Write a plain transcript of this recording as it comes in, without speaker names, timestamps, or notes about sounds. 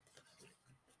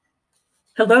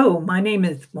Hello, my name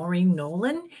is Maureen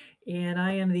Nolan, and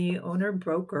I am the owner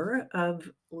broker of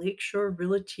Lakeshore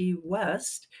Realty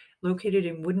West, located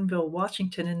in Woodinville,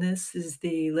 Washington. And this is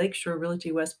the Lakeshore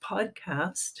Realty West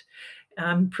podcast.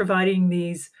 I'm providing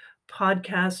these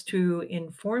podcasts to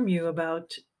inform you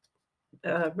about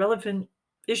relevant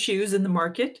issues in the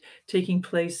market taking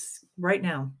place right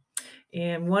now.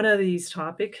 And one of these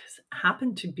topics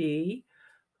happened to be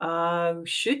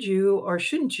should you or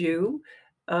shouldn't you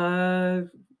uh,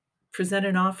 present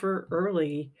an offer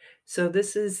early? So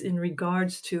this is in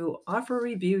regards to offer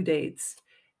review dates.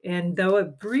 And though a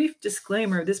brief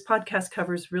disclaimer, this podcast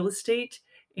covers real estate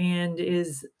and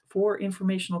is for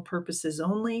informational purposes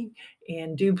only.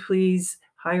 And do please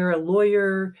hire a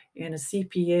lawyer and a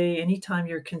CPA anytime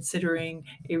you're considering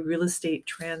a real estate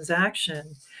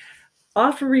transaction.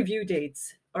 Offer review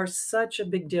dates are such a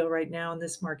big deal right now in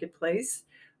this marketplace.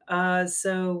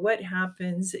 So what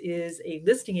happens is a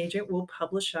listing agent will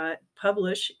publish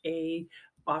a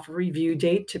offer review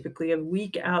date, typically a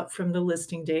week out from the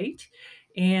listing date.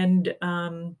 And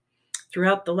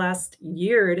throughout the last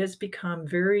year, it has become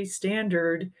very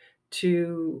standard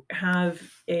to have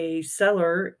a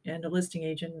seller and a listing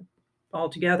agent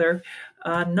altogether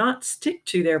not stick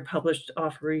to their published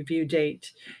offer review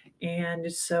date. And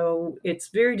so it's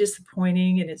very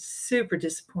disappointing, and it's super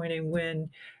disappointing when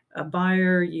a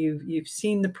buyer, you've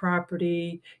seen the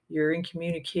property, you're in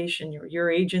communication, your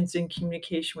agent's in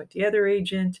communication with the other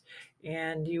agent,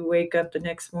 and you wake up the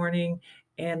next morning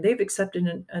and they've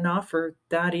accepted an offer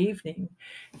that evening.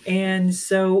 And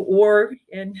so,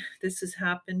 and this has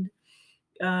happened,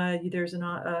 there's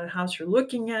a house you're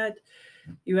looking at,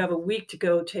 you have a week to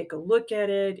go take a look at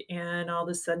it, and all of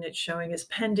a sudden it's showing as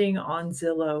pending on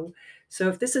Zillow. So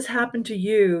if this has happened to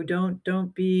you,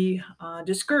 don't be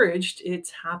discouraged. It's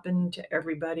happened to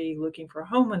everybody looking for a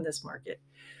home in this market.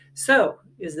 So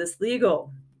is this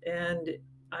legal? And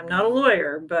I'm not a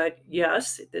lawyer, but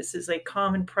yes, this is a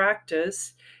common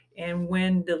practice. And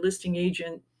when the listing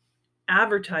agent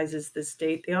advertises this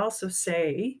date, they also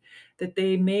say that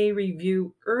they may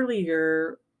review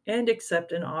earlier and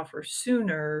accept an offer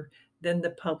sooner than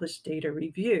the published data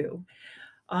review.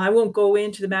 I won't go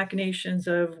into the machinations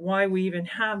of why we even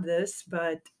have this,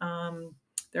 but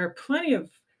there are plenty of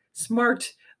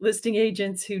smart listing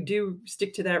agents who do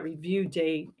stick to that review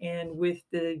date. And with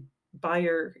the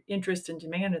buyer interest and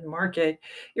demand in the market,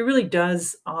 it really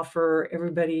does offer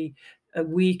everybody a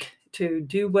week to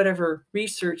do whatever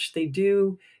research they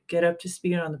do, get up to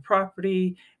speed on the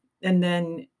property, and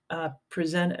then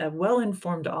present a well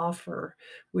informed offer,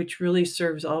 which really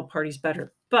serves all parties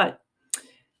better. But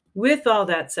with all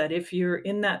that said, if you're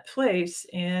in that place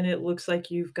and it looks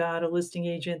like you've got a listing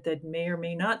agent that may or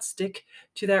may not stick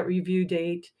to that review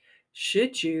date,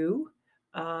 should you,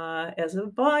 as a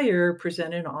buyer,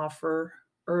 present an offer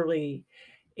early?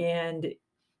 And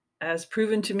as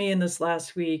proven to me in this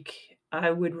last week,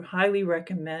 I would highly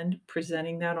recommend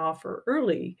presenting that offer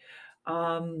early.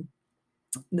 Um,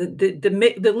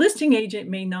 the listing agent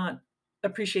may not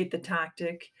appreciate the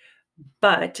tactic,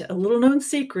 but a little known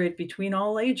secret between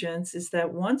all agents is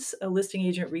that once a listing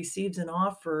agent receives an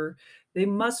offer, they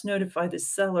must notify the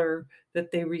seller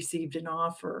that they received an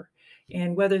offer.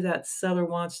 And whether that seller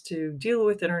wants to deal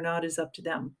with it or not is up to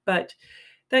them. But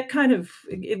that kind of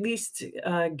at least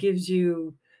gives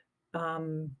you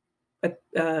um, a,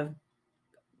 a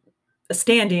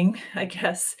standing, I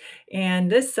guess.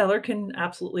 And this seller can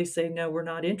absolutely say, no, we're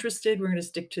not interested. We're going to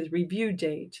stick to the review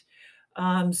date.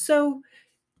 So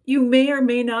you may or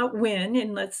may not win,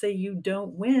 and let's say you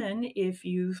don't win if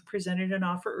you've presented an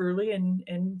offer early,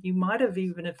 and you might have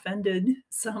even offended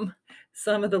some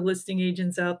of the listing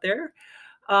agents out there.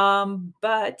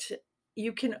 But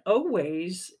you can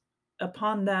always,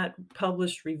 upon that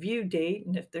published review date,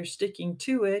 and if they're sticking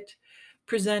to it,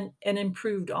 present an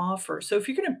improved offer. So if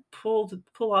you're going to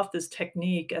pull off this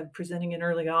technique of presenting an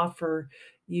early offer,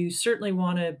 you certainly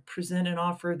want to present an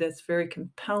offer that's very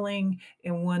compelling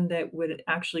and one that would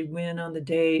actually win on the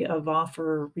day of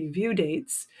offer review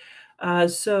dates.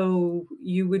 So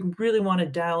you would really want to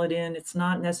dial it in. It's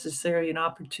not necessarily an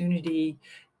opportunity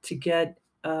to get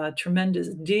a tremendous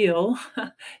deal.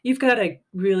 You've got to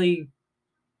really,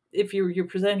 if you're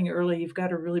presenting early, you've got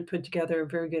to really put together a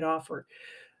very good offer.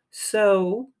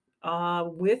 So,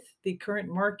 with the current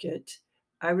market,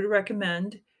 I would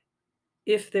recommend,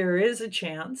 if there is a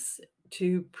chance,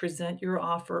 to present your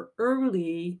offer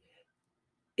early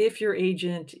if your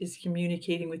agent is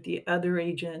communicating with the other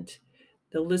agent,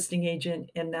 the listing agent,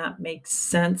 and that makes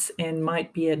sense and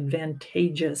might be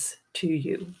advantageous to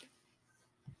you.